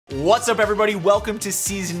What's up, everybody? Welcome to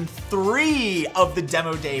season 3 of the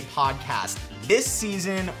Demo Day podcast. This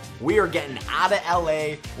season, we are getting out of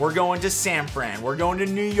LA. We're going to San Fran. We're going to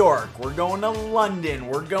New York. We're going to London.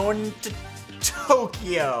 We're going to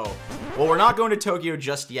Tokyo. Well, we're not going to Tokyo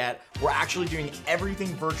just yet. We're actually doing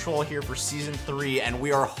everything virtual here for season 3, and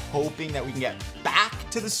we are hoping that we can get back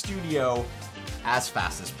to the studio as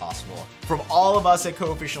fast as possible. From all of us at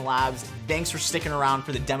Coefficient Labs, thanks for sticking around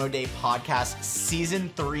for the Demo Day podcast. Season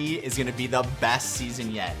 3 is gonna be the best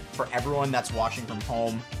season yet. For everyone that's watching from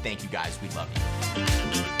home, thank you guys, we love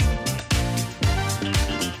you.